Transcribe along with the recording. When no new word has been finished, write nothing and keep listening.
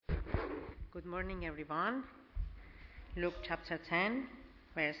Good morning, everyone. Luke chapter 10,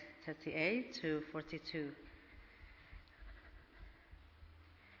 verse 38 to 42.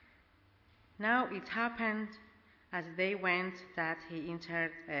 Now it happened as they went that he entered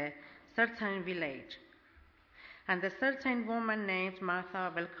a certain village, and a certain woman named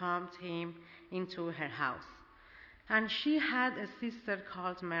Martha welcomed him into her house. And she had a sister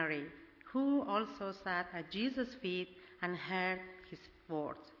called Mary, who also sat at Jesus' feet and heard his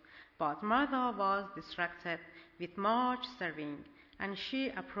word. But Martha was distracted with much serving, and she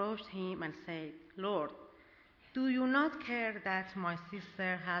approached him and said, "Lord, do you not care that my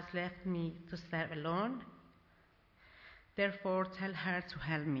sister has left me to serve alone? Therefore tell her to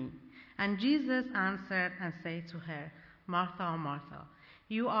help me." And Jesus answered and said to her, "Martha, Martha,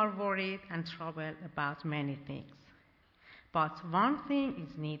 you are worried and troubled about many things. But one thing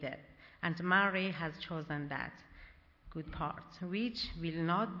is needed, and Mary has chosen that good part, which will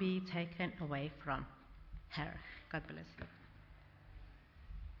not be taken away from her." God bless you.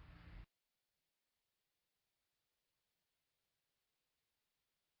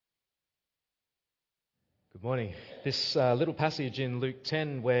 Good morning. This little passage in Luke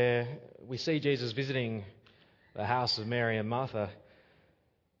 10 where we see Jesus visiting the house of Mary and Martha,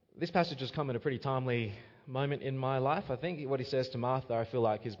 this passage has come at a pretty timely moment in my life. I think what he says to Martha, I feel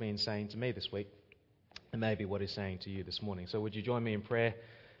like he's been saying to me this week, and maybe what he's saying to you this morning. So would you join me in prayer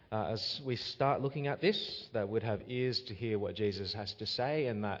as we start looking at this, that we'd have ears to hear what Jesus has to say,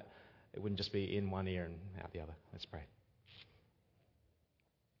 and that it wouldn't just be in one ear and out the other. Let's pray.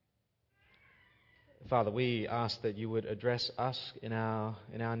 Father, we ask that you would address us in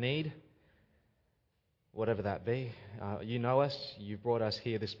our need, whatever that be. You know us. You've brought us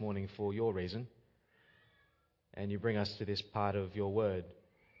here this morning for your reason, and you bring us to this part of your word.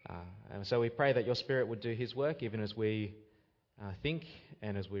 And so we pray that your Spirit would do his work even as we think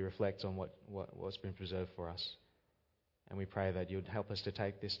and as we reflect on what's been preserved for us. And we pray that you would help us to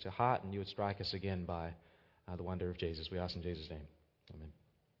take this to heart and you would strike us again by the wonder of Jesus. We ask in Jesus' name. Amen.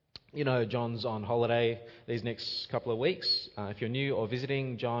 You know, John's on holiday these next couple of weeks. If you're new or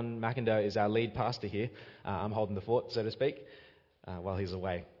visiting, John McIndoe is our lead pastor here. I'm holding the fort, so to speak, while he's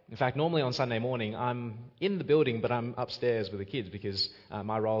away. In fact, normally on Sunday morning, I'm in the building, but I'm upstairs with the kids because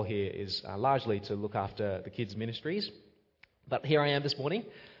my role here is largely to look after the kids' ministries. But here I am this morning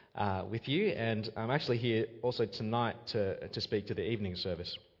with you, and I'm actually here also tonight to speak to the evening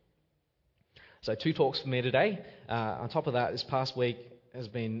service. So 2 talks for me today. On top of that, this past week has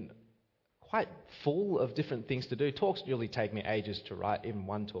been quite full of different things to do. Talks usually take me ages to write, even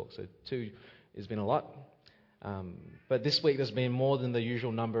one talk, so 2 has been a lot. But this week there's been more than the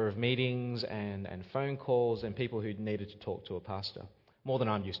usual number of meetings and phone calls and people who needed to talk to a pastor. More than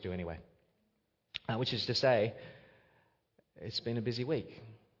I'm used to anyway. Which is to say, it's been a busy week.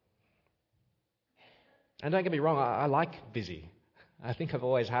 And don't get me wrong, I like busy. I think I've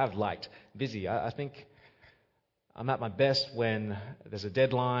always have liked busy. I think I'm at my best when there's a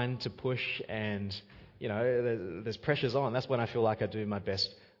deadline to push and, you know, there's pressures on. That's when I feel like I do my best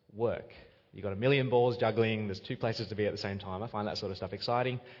work. You've got a million balls juggling. There's 2 places to be at the same time. I find that sort of stuff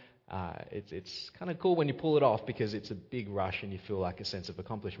exciting. It's kind of cool when you pull it off because it's a big rush and you feel like a sense of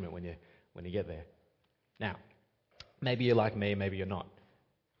accomplishment when you get there. Now, maybe you're like me, maybe you're not.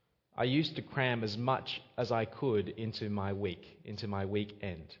 I used to cram as much as I could into my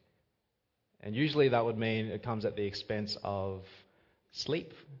weekend. And usually that would mean it comes at the expense of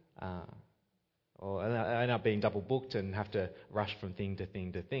sleep. Or I end up being double booked and have to rush from thing to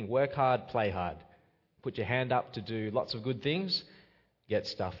thing to thing. Work hard, play hard. Put your hand up to do lots of good things, get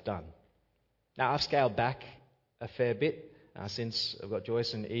stuff done. Now, I've scaled back a fair bit since I've got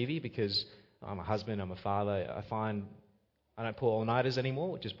Joyce and Evie because I'm a husband, I'm a father. I find I don't pull all-nighters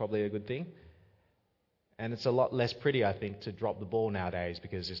anymore, which is probably a good thing. And it's a lot less pretty, I think, to drop the ball nowadays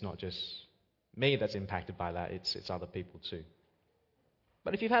because it's not just me that's impacted by that, it's other people too.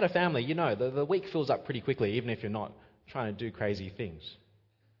 But if you've had a family, you know the week fills up pretty quickly, even if you're not trying to do crazy things.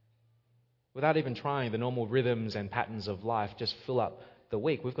 Without even trying, the normal rhythms and patterns of life just fill up the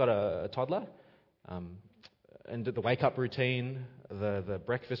week. We've got a toddler, and the wake-up routine, the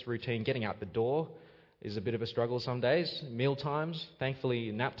breakfast routine, getting out the door is a bit of a struggle some days. Meal times,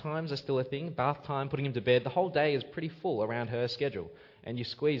 thankfully nap times are still a thing. Bath time, putting him to bed. The whole day is pretty full around her schedule. And you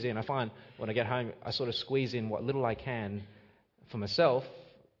squeeze in. I find when I get home, I sort of squeeze in what little I can for myself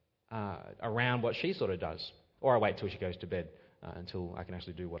around what she sort of does. Or I wait till she goes to bed until I can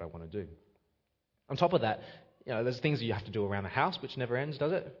actually do what I want to do. On top of that, you know, there's things that you have to do around the house, which never ends,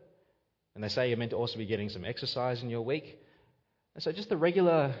 does it? And they say you're meant to also be getting some exercise in your week. And so just the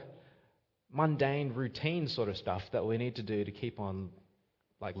regular mundane routine sort of stuff that we need to do to keep on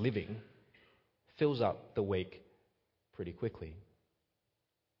like living fills up the week pretty quickly.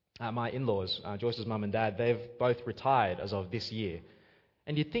 My in-laws, Joyce's mum and dad, they've both retired as of this year.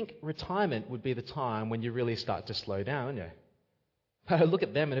 And you'd think retirement would be the time when you really start to slow down, wouldn't you? But I look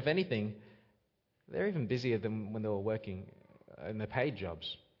at them, and if anything, they're even busier than when they were working in their paid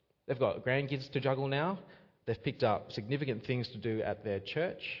jobs. They've got grandkids to juggle now. They've picked up significant things to do at their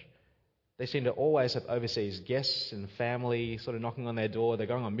church. They seem to always have overseas guests and family sort of knocking on their door. They're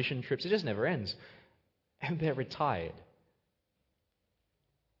going on mission trips. It just never ends. And they're retired.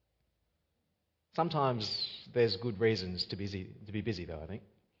 Sometimes there's good reasons to be busy, though, I think.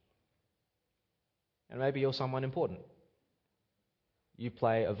 And maybe you're someone important. You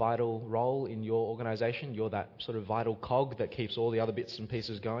play a vital role in your organisation. You're that sort of vital cog that keeps all the other bits and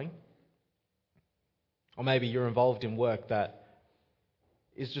pieces going. Or maybe you're involved in work that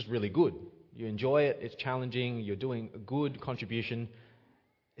is just really good. You enjoy it, it's challenging, you're doing a good contribution,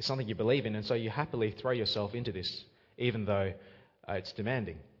 it's something you believe in, and so you happily throw yourself into this, even though it's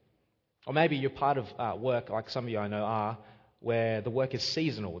demanding. Or maybe you're part of work, like some of you I know are, where the work is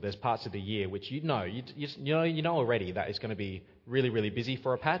seasonal. There's parts of the year which you know already that it's going to be really, really busy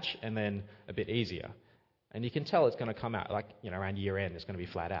for a patch and then a bit easier. And you can tell it's going to come out, around year end, it's going to be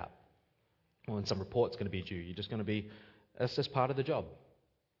flat out. Or when some report's going to be due, you're just going to be, that's just part of the job.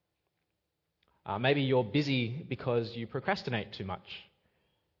 Maybe you're busy because you procrastinate too much.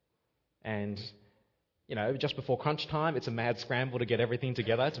 And, just before crunch time, it's a mad scramble to get everything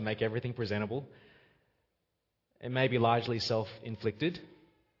together, to make everything presentable. It may be largely self-inflicted,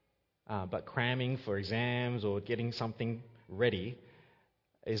 but cramming for exams or getting something ready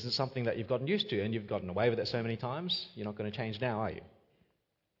isn't something that you've gotten used to, and you've gotten away with it so many times, you're not going to change now, are you?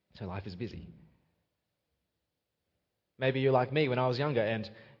 So life is busy. Maybe you're like me when I was younger, and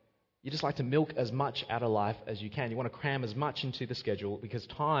you just like to milk as much out of life as you can. You want to cram as much into the schedule because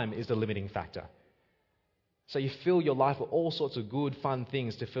time is the limiting factor. So you fill your life with all sorts of good, fun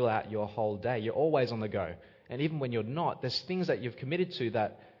things to fill out your whole day. You're always on the go. And even when you're not, there's things that you've committed to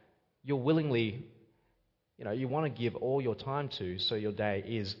that you're willingly, you want to give all your time to, so your day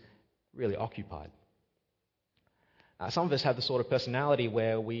is really occupied. Some of us have the sort of personality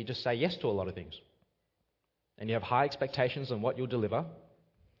where we just say yes to a lot of things. And you have high expectations on what you'll deliver.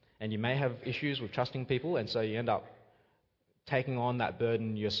 And you may have issues with trusting people, and so you end up taking on that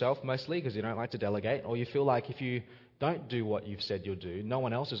burden yourself mostly because you don't like to delegate, or you feel like if you don't do what you've said you'll do, no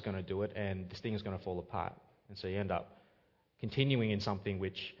one else is going to do it, and this thing is going to fall apart. And so you end up continuing in something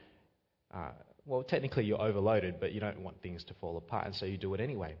which, technically you're overloaded, but you don't want things to fall apart, and so you do it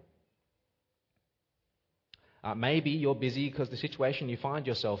anyway. Maybe you're busy because the situation you find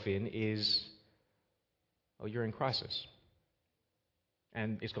yourself in is, you're in crisis.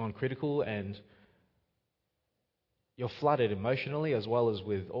 And it's gone critical, and you're flooded emotionally as well as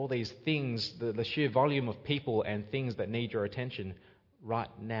with all these things, the sheer volume of people and things that need your attention right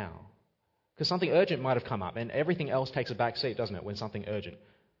now. Because something urgent might have come up, and everything else takes a back seat, doesn't it, when something urgent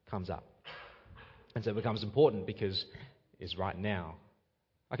comes up. And so it becomes important because it's right now.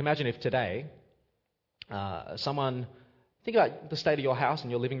 I can imagine if today, think about the state of your house and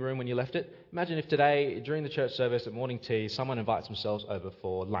your living room when you left it. Imagine if today, during the church service at morning tea, someone invites themselves over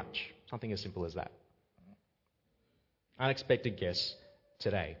for lunch. Something as simple as that. Unexpected guests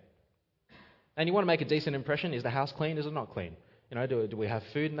today. And you want to make a decent impression. Is the house clean? Is it not clean? Do we have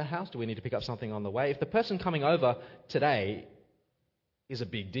food in the house? Do we need to pick up something on the way? If the person coming over today is a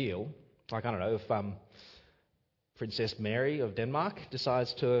big deal, like, I don't know, if Princess Mary of Denmark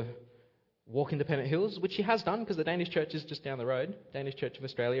decides to walk Independent Hills, which she has done because the Danish Church is just down the road. Danish Church of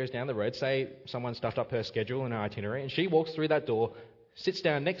Australia is down the road. Say someone stuffed up her schedule and her itinerary, and she walks through that door, sits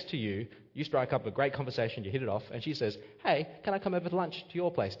down next to you, you strike up a great conversation, you hit it off, and she says, "Hey, can I come over to lunch to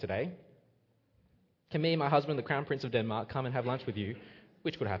your place today? Can me and my husband, the Crown Prince of Denmark, come and have lunch with you?"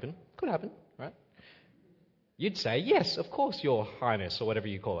 Which could happen. Could happen, right? You'd say, "Yes, of course, Your Highness," or whatever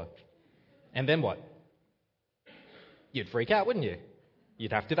you call her. And then what? You'd freak out, wouldn't you?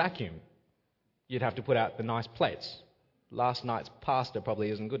 You'd have to vacuum. You'd have to put out the nice plates. Last night's pasta probably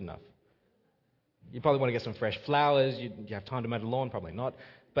isn't good enough. You probably want to get some fresh flowers. You have time to mow the lawn, probably not.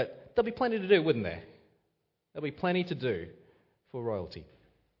 But there'll be plenty to do, wouldn't there? There'll be plenty to do for royalty.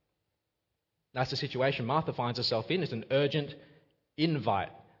 That's the situation Martha finds herself in. It's an urgent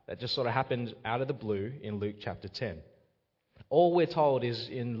invite that just sort of happened out of the blue in Luke chapter 10. All we're told is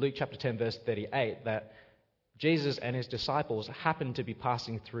in Luke chapter 10, verse 38, that Jesus and his disciples happened to be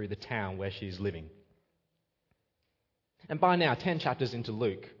passing through the town where she's living. And by now, 10 chapters into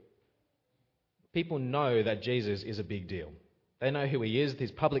Luke, people know that Jesus is a big deal. They know who he is.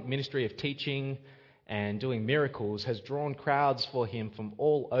 His public ministry of teaching and doing miracles has drawn crowds for him from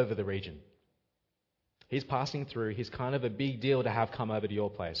all over the region. He's passing through. He's kind of a big deal to have come over to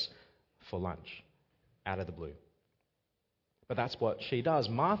your place for lunch out of the blue. But that's what she does.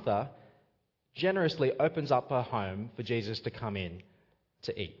 Martha generously opens up her home for Jesus to come in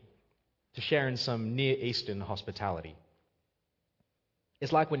to eat, to share in some Near Eastern hospitality.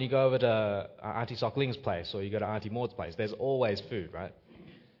 It's like when you go over to Auntie Sockling's place or you go to Auntie Maud's place. There's always food, right?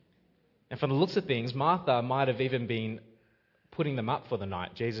 And from the looks of things, Martha might have even been putting them up for the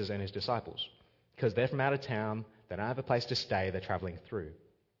night, Jesus and his disciples, because they're from out of town, they don't have a place to stay, they're traveling through.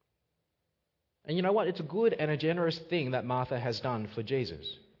 And you know what? It's a good and a generous thing that Martha has done for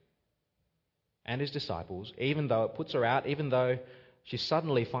Jesus and his disciples, even though it puts her out, even though she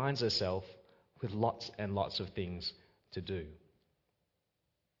suddenly finds herself with lots and lots of things to do.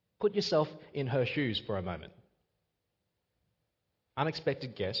 Put yourself in her shoes for a moment.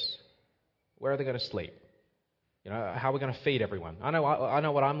 Unexpected guests. Where are they going to sleep? How are we going to feed everyone? I know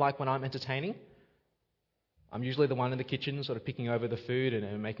what I'm like when I'm entertaining. I'm usually the one in the kitchen sort of picking over the food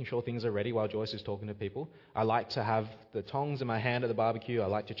and making sure things are ready while Joyce is talking to people. I like to have the tongs in my hand at the barbecue. I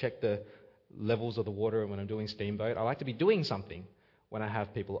like to check the levels of the water when I'm doing steamboat. I like to be doing something when I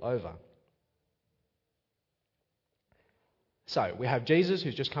have people over. So we have Jesus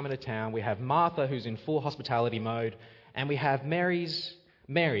who's just come into town. We have Martha who's in full hospitality mode. And we have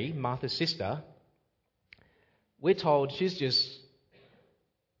Mary, Martha's sister. We're told she's just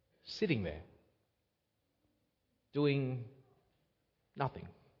sitting there, doing nothing.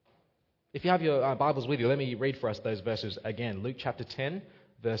 If you have your Bibles with you, let me read for us those verses again. Luke chapter 10,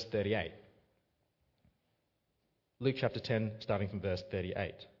 verse 38. Luke chapter 10, starting from verse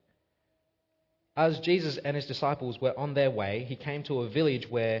 38. As Jesus and his disciples were on their way, he came to a village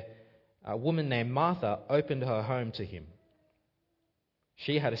where a woman named Martha opened her home to him.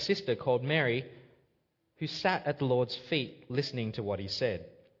 She had a sister called Mary who sat at the Lord's feet listening to what he said.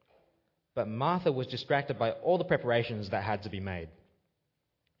 But Martha was distracted by all the preparations that had to be made.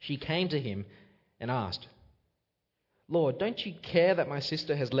 She came to him and asked, "Lord, don't you care that my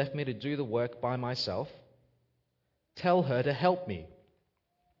sister has left me to do the work by myself? Tell her to help me."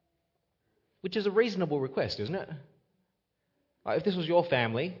 Which is a reasonable request, isn't it? If this was your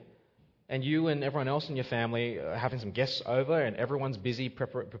family, and you and everyone else in your family are having some guests over, and everyone's busy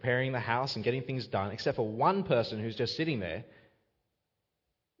preparing the house and getting things done, except for one person who's just sitting there,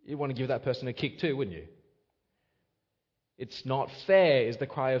 you'd want to give that person a kick too, wouldn't you? It's not fair is the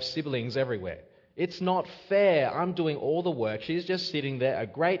cry of siblings everywhere. It's not fair. I'm doing all the work. She's just sitting there. A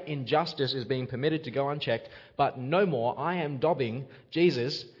great injustice is being permitted to go unchecked, but no more. I am dobbing.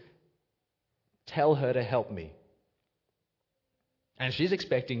 Jesus, tell her to help me. And she's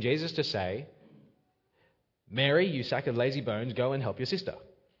expecting Jesus to say, "Mary, you sack of lazy bones, go and help your sister."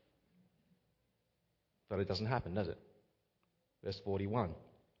 But it doesn't happen, does it? Verse 41.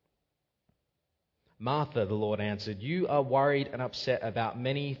 "Martha," the Lord answered, "you are worried and upset about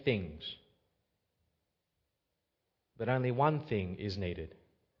many things. But only one thing is needed.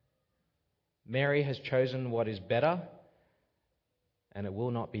 Mary has chosen what is better, and it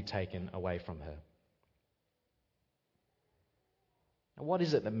will not be taken away from her." Now, what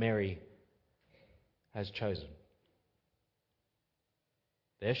is it that Mary has chosen?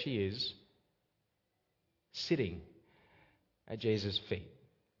 There she is, sitting at Jesus' feet,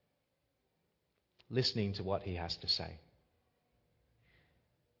 listening to what he has to say.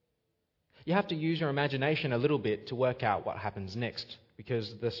 You have to use your imagination a little bit to work out what happens next,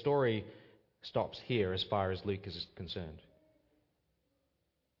 because the story stops here as far as Luke is concerned.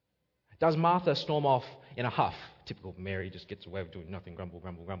 Does Martha storm off in a huff? Typical Mary, just gets away with doing nothing, grumble,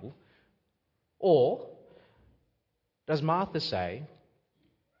 grumble, grumble. Or does Martha say,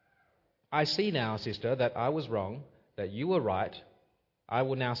 "I see now, sister, that I was wrong, that you were right. I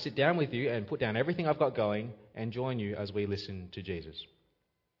will now sit down with you and put down everything I've got going and join you as we listen to Jesus"?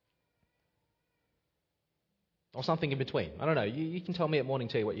 Or something in between. I don't know. You can tell me at morning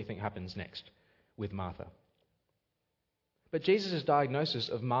tea what you think happens next with Martha. But Jesus' diagnosis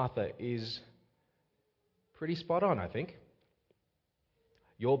of Martha is pretty spot on, I think.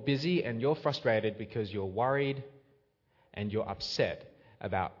 You're busy and you're frustrated because you're worried and you're upset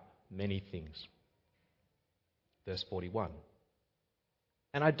about many things. Verse 41.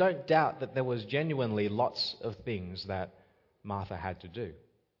 And I don't doubt that there was genuinely lots of things that Martha had to do.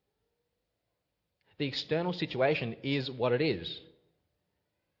 The external situation is what it is.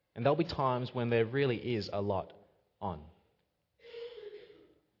 And there'll be times when there really is a lot on.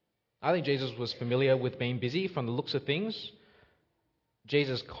 I think Jesus was familiar with being busy from the looks of things.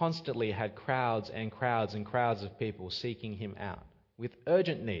 Jesus constantly had crowds and crowds and crowds of people seeking him out with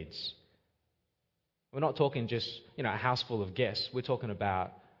urgent needs. We're not talking just, a house full of guests. We're talking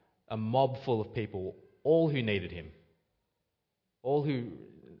about a mob full of people all who needed him. All who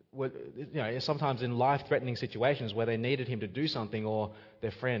were, sometimes in life-threatening situations where they needed him to do something, or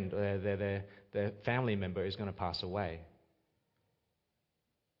their friend, or their family member is going to pass away.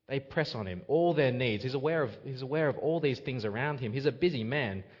 They press on him, all their needs. He's aware of all these things around him. He's a busy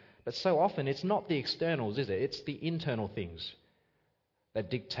man. But so often it's not the externals, is it? It's the internal things that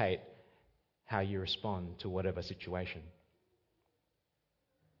dictate how you respond to whatever situation.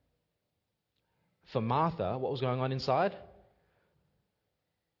 For Martha, what was going on inside?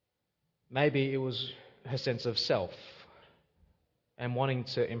 Maybe it was her sense of self and wanting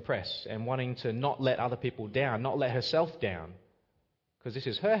to impress and wanting to not let other people down, not let herself down. Because this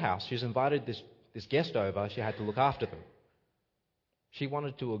is her house. She's invited this guest over. She had to look after them. She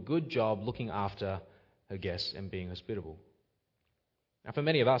wanted to do a good job looking after her guests and being hospitable. Now, for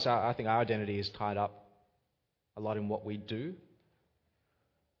many of us, I think our identity is tied up a lot in what we do.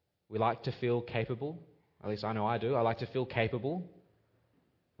 We like to feel capable. At least I know I do. I like to feel capable.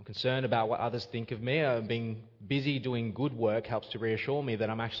 I'm concerned about what others think of me. Being busy doing good work helps to reassure me that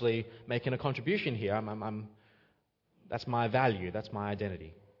I'm actually making a contribution here. That's my value. That's my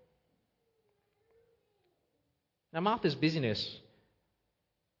identity. Now, Martha's busyness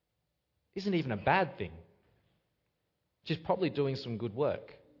isn't even a bad thing. She's probably doing some good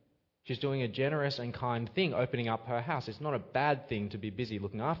work. She's doing a generous and kind thing, opening up her house. It's not a bad thing to be busy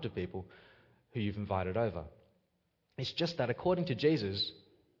looking after people who you've invited over. It's just that according to Jesus,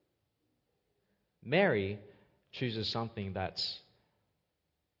 Mary chooses something that's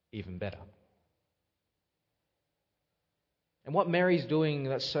even better. And what Mary's doing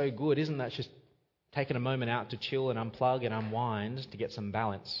that's so good isn't that she's taking a moment out to chill and unplug and unwind to get some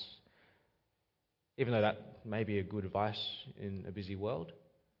balance, even though that may be a good advice in a busy world.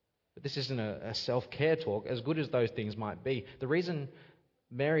 But this isn't a self-care talk, as good as those things might be. The reason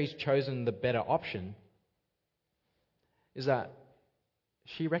Mary's chosen the better option is that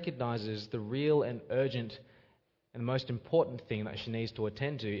she recognizes the real and urgent and most important thing that she needs to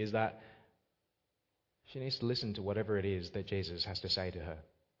attend to is that she needs to listen to whatever it is that Jesus has to say to her.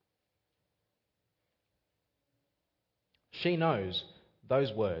 She knows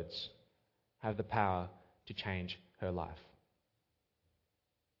those words have the power to change her life.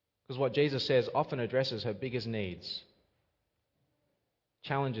 Because what Jesus says often addresses her biggest needs,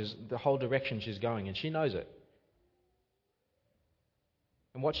 challenges the whole direction she's going, and she knows it.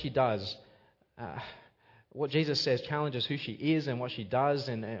 And what she does, what Jesus says challenges who she is and what she does,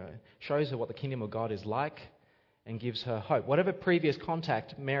 and shows her what the kingdom of God is like and gives her hope. Whatever previous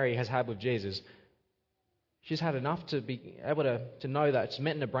contact Mary has had with Jesus, she's had enough to be able to know that it's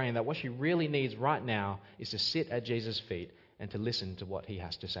met in her brain that what she really needs right now is to sit at Jesus' feet and to listen to what he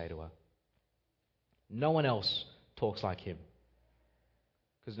has to say to her. No one else talks like him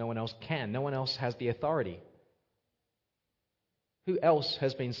because no one else can. No one else has the authority. Who else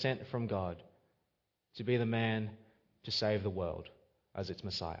has been sent from God to be the man to save the world as its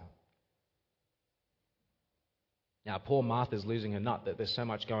Messiah? Now, poor Martha's losing her nut that there's so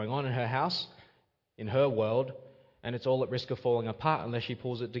much going on in her house, in her world, and it's all at risk of falling apart unless she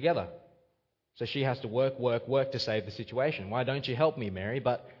pulls it together. So she has to work to save the situation. Why don't you help me, Mary?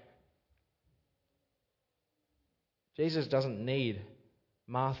 But Jesus doesn't need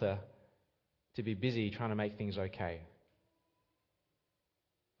Martha to be busy trying to make things okay,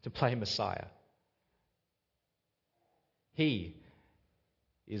 to play Messiah. He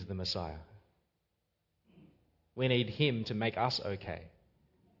is the Messiah. We need him to make us okay,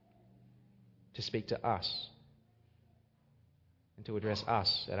 to speak to us, and to address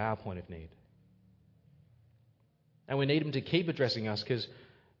us at our point of need. And we need him to keep addressing us because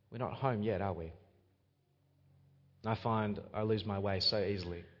we're not home yet, are we? I find I lose my way so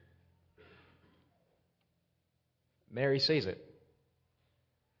easily. Mary sees it.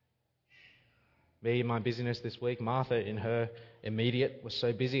 Me in my busyness this week, Martha in her immediate was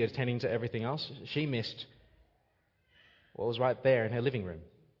so busy attending to everything else, she missed what was right there in her living room.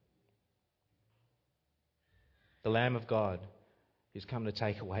 The Lamb of God who's come to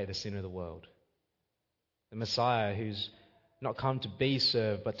take away the sin of the world. The Messiah who's not come to be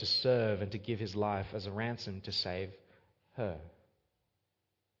served, but to serve and to give his life as a ransom to save her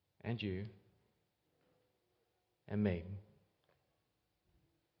and you and me.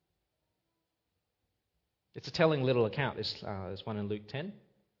 It's a telling little account, this one in Luke 10.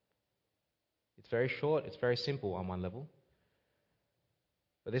 It's very short, it's very simple on one level.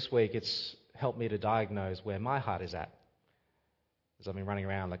 But this week it's helped me to diagnose where my heart is at, as I've been running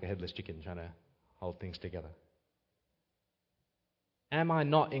around like a headless chicken trying to hold things together. Am I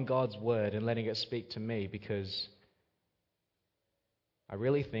not in God's word and letting it speak to me because I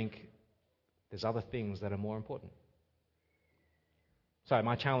really think There's other things that are more important. So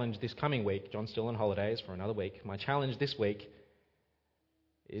my challenge this coming week, John's still on holidays for another week, my challenge this week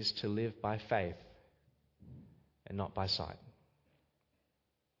is to live by faith and not by sight.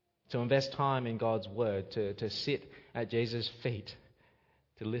 To invest time in God's word, to sit at Jesus' feet,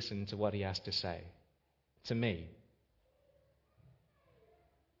 to listen to what he has to say to me.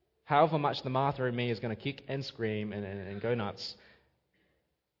 However much the Martha in me is going to kick and scream and go nuts,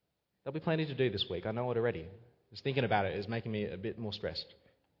 there'll be plenty to do this week. I know it already. Just thinking about it is making me a bit more stressed.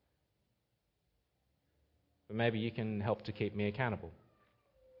 But maybe you can help to keep me accountable.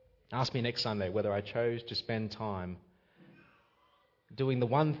 Ask me next Sunday whether I chose to spend time doing the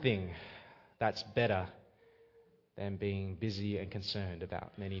one thing that's better than being busy and concerned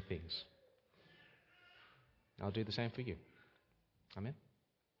about many things. I'll do the same for you. Amen?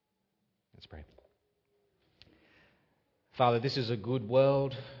 Let's pray. Father, this is a good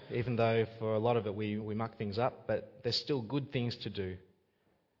world, even though for a lot of it we muck things up, but there's still good things to do.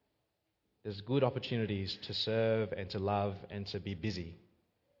 There's good opportunities to serve and to love and to be busy.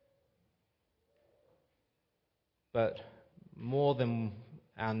 But more than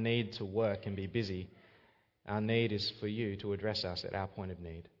our need to work and be busy, our need is for you to address us at our point of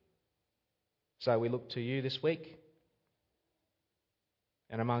need. So we look to you this week,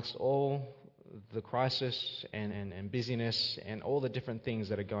 and amongst all the crisis and busyness and all the different things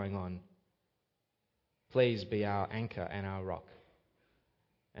that are going on, please be our anchor and our rock,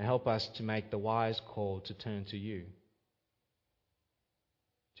 and help us to make the wise call to turn to you,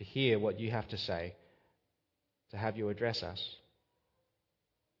 to hear what you have to say, to have you address us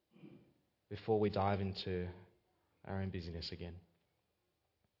before we dive into our own busyness again.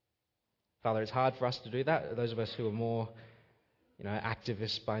 Father, it's hard for us to do that. Those of us who are more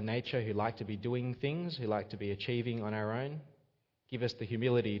activists by nature, who like to be doing things, who like to be achieving on our own, give us the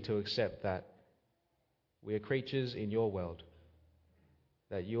humility to accept that we are creatures in your world,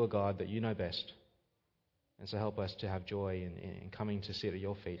 that you are God, that you know best. And so help us to have joy in coming to sit at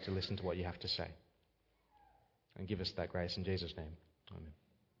your feet to listen to what you have to say. And give us that grace in Jesus' name. Amen.